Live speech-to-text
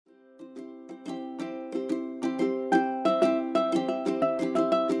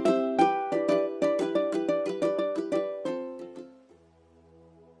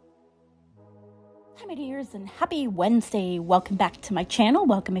guys, and happy Wednesday. Welcome back to my channel.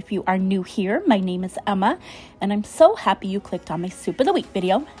 Welcome if you are new here. My name is Emma and I'm so happy you clicked on my Soup of the Week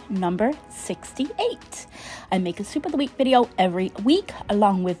video number 68. I make a Soup of the Week video every week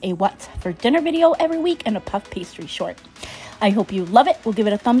along with a What's for Dinner video every week and a puff pastry short. I hope you love it. We'll give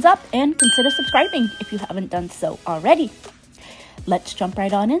it a thumbs up and consider subscribing if you haven't done so already. Let's jump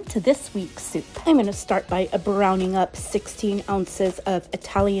right on into this week's soup. I'm going to start by browning up 16 ounces of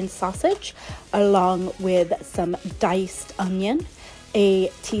Italian sausage along with some diced onion, a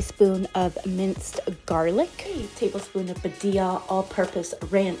teaspoon of minced garlic, a tablespoon of Badia all-purpose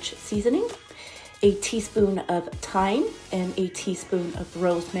ranch seasoning, a teaspoon of thyme, and a teaspoon of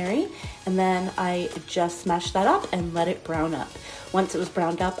rosemary, and then I just smashed that up and let it brown up. Once it was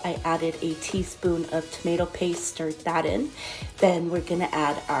browned up, I added a teaspoon of tomato paste, stirred that in. Then we're gonna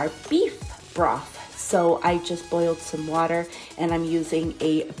add our beef broth. So I just boiled some water and I'm using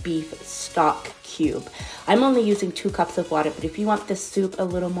a beef stock cube. I'm only using 2 cups of water, but if you want this soup a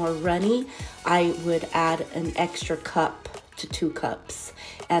little more runny, I would add an extra cup to 2 cups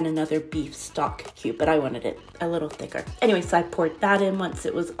and another beef stock cube, but I wanted it a little thicker. Anyway, so I poured that in once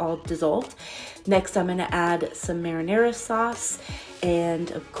it was all dissolved. Next, I'm gonna add some marinara sauce and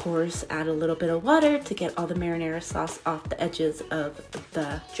of course add a little bit of water to get all the marinara sauce off the edges of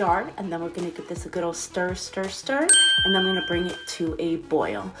the jar. And then we're gonna give this a good old stir, stir, stir, and then I'm gonna bring it to a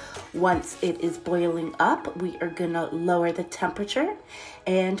boil. Once it is boiling up, we are gonna lower the temperature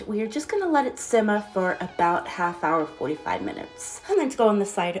and we are just gonna let it simmer for about half hour, 45 minutes. And then to go on the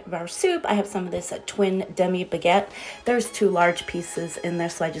side of our soup, I have some of this twin demi baguette. There's 2 large pieces in there,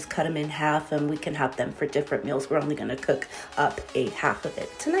 so I just cut them in half and we can have them for different meals. We're only gonna cook up a half of it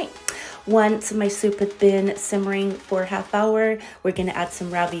tonight. Once my soup has been simmering for a half hour, we're gonna add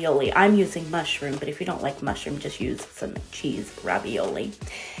some ravioli. I'm using mushroom, but if you don't like mushroom, just use some cheese ravioli.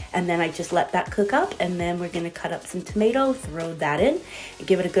 And then I just let that cook up, and then we're gonna cut up some tomato, throw that in,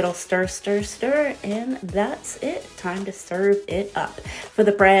 give it a good old stir, stir, stir, and that's it. Time to serve it up. For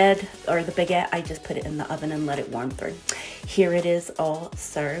the bread or the baguette, I just put it in the oven and let it warm through. Here it is all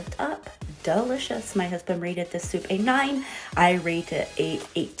served up. Delicious. My husband rated this soup a 9. I rate it a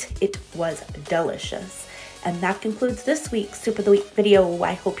 8. It was delicious. And that concludes this week's Soup of the Week video.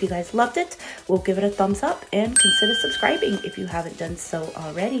 I hope you guys loved it. We'll give it a thumbs up and consider subscribing if you haven't done so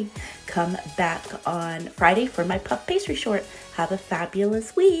already. Come back on Friday for my puff pastry short. Have a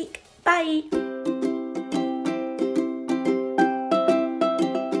fabulous week. Bye.